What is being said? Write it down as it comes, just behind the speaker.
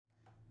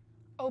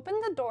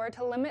opened the door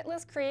to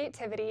limitless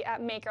creativity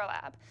at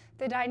MakerLab,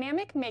 the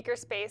dynamic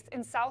makerspace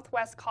in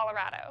Southwest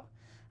Colorado.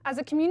 As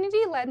a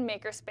community-led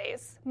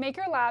makerspace,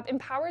 MakerLab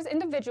empowers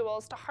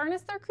individuals to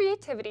harness their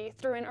creativity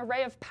through an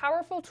array of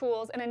powerful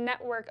tools and a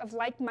network of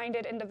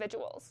like-minded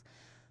individuals.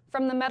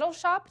 From the metal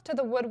shop to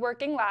the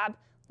woodworking lab,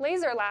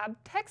 laser lab,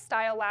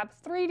 textile lab,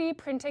 3D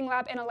printing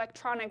lab, and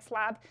electronics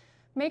lab,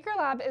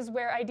 MakerLab is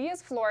where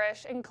ideas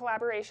flourish and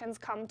collaborations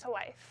come to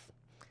life.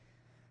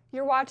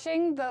 You're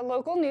watching the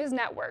Local News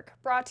Network,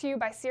 brought to you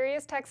by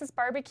Sirius Texas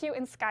Barbecue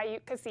and Sky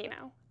Ute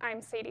Casino.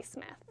 I'm Sadie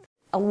Smith.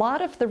 A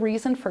lot of the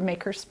reason for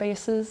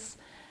makerspaces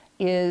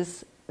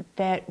is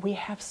that we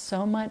have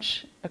so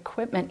much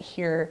equipment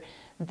here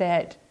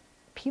that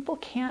people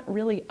can't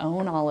really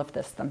own all of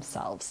this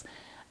themselves.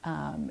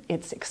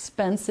 It's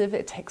expensive,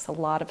 it takes a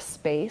lot of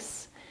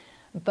space,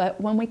 but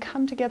when we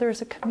come together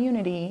as a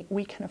community,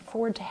 we can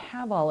afford to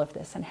have all of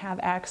this and have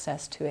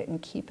access to it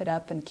and keep it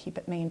up and keep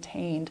it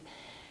maintained.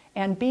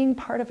 And being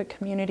part of a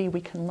community,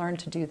 we can learn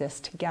to do this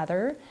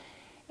together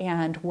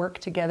and work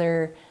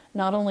together,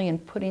 not only in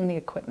putting the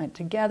equipment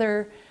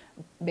together,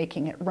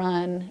 making it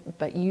run,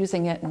 but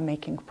using it and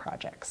making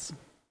projects.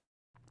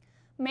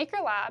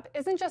 MakerLab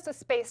isn't just a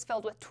space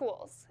filled with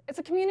tools. It's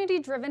a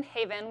community-driven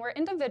haven where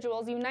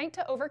individuals unite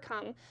to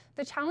overcome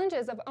the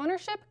challenges of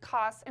ownership,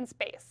 costs, and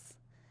space.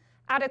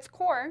 At its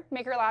core,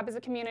 MakerLab is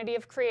a community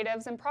of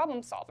creatives and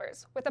problem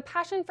solvers with a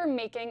passion for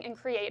making and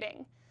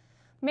creating.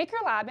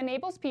 MakerLab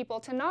enables people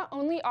to not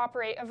only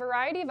operate a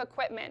variety of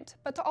equipment,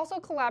 but to also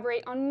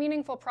collaborate on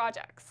meaningful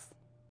projects.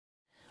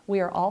 We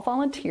are all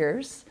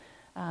volunteers.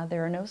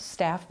 There are no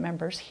staff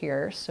members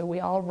here, so we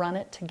all run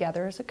it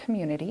together as a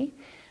community.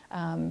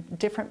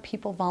 Different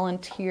people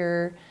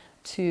volunteer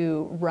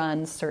to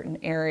run certain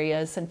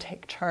areas and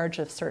take charge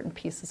of certain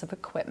pieces of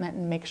equipment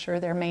and make sure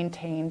they're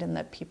maintained and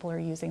that people are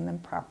using them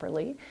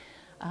properly.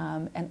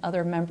 And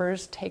other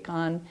members take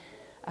on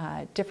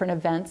different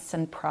events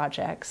and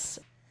projects.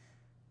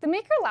 The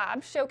MakerLab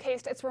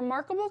showcased its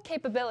remarkable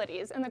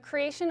capabilities in the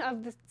creation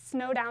of the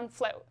Snowdown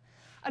Float,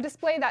 a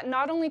display that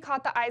not only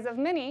caught the eyes of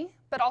many,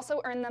 but also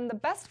earned them the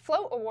Best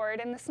Float Award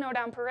in the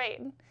Snowdown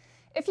Parade.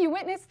 If you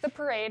witnessed the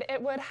parade,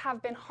 it would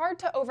have been hard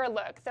to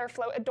overlook their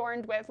float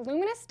adorned with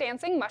luminous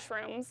dancing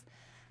mushrooms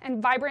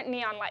and vibrant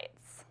neon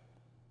lights.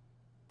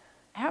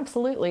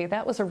 Absolutely,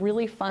 that was a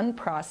really fun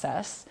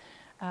process.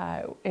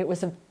 It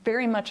was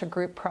very much a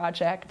group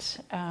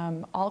project.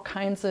 All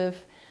kinds of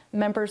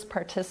members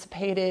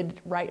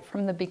participated right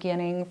from the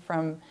beginning,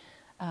 from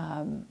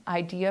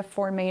idea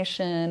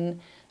formation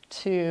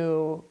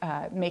to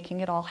making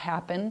it all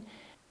happen.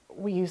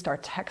 We used our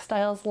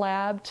textiles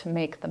lab to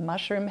make the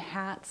mushroom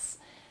hats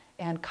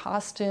and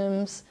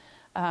costumes.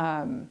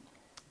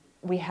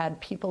 We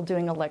had people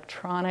doing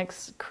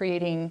electronics,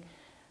 creating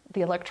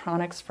the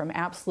electronics from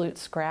absolute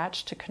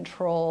scratch to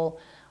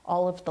control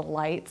all of the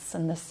lights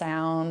and the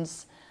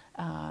sounds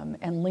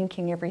and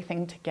linking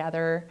everything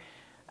together.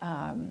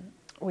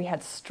 We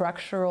had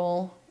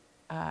structural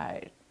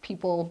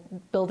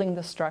people building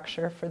the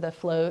structure for the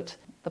float,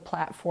 the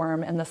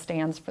platform, and the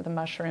stands for the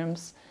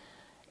mushrooms.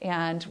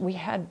 And we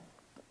had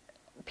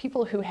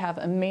people who have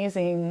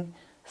amazing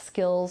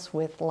skills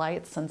with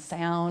lights and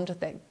sound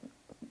that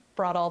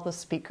brought all the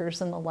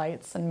speakers and the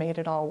lights and made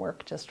it all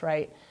work just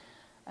right.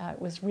 It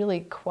was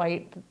really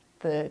quite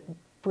the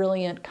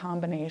brilliant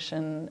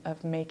combination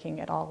of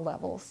making at all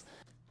levels.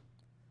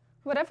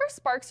 Whatever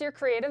sparks your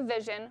creative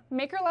vision,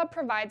 MakerLab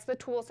provides the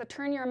tools to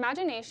turn your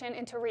imagination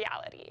into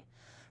reality.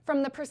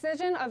 From the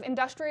precision of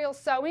industrial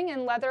sewing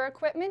and leather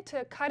equipment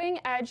to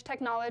cutting-edge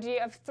technology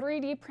of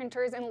 3D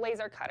printers and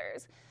laser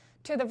cutters,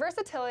 to the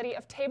versatility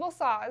of table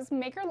saws,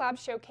 MakerLab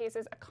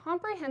showcases a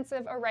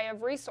comprehensive array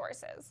of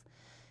resources.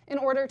 In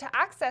order to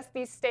access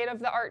these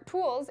state-of-the-art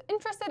tools,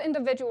 interested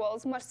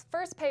individuals must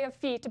first pay a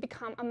fee to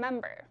become a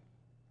member.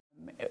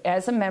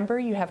 As a member,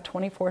 you have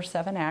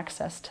 24/7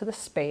 access to the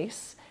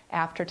space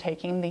after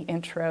taking the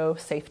intro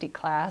safety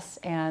class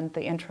and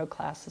the intro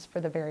classes for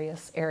the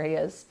various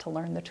areas to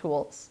learn the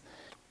tools.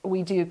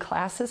 We do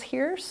classes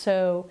here,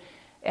 so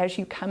as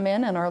you come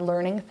in and are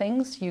learning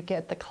things, you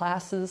get the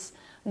classes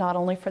not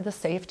only for the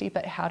safety,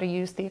 but how to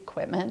use the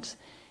equipment,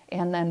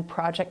 and then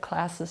project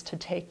classes to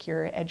take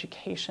your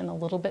education a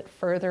little bit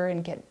further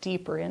and get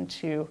deeper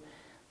into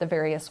the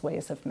various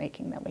ways of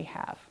making that we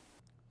have.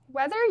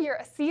 Whether you're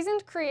a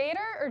seasoned creator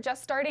or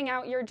just starting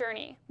out your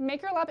journey,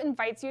 MakerLab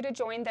invites you to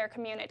join their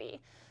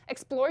community.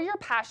 Explore your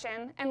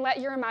passion and let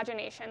your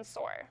imagination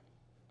soar.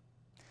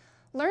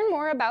 Learn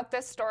more about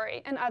this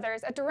story and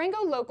others at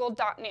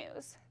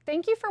durangolocal.news.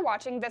 Thank you for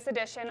watching this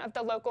edition of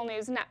the Local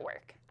News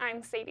Network.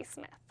 I'm Sadie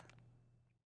Smith.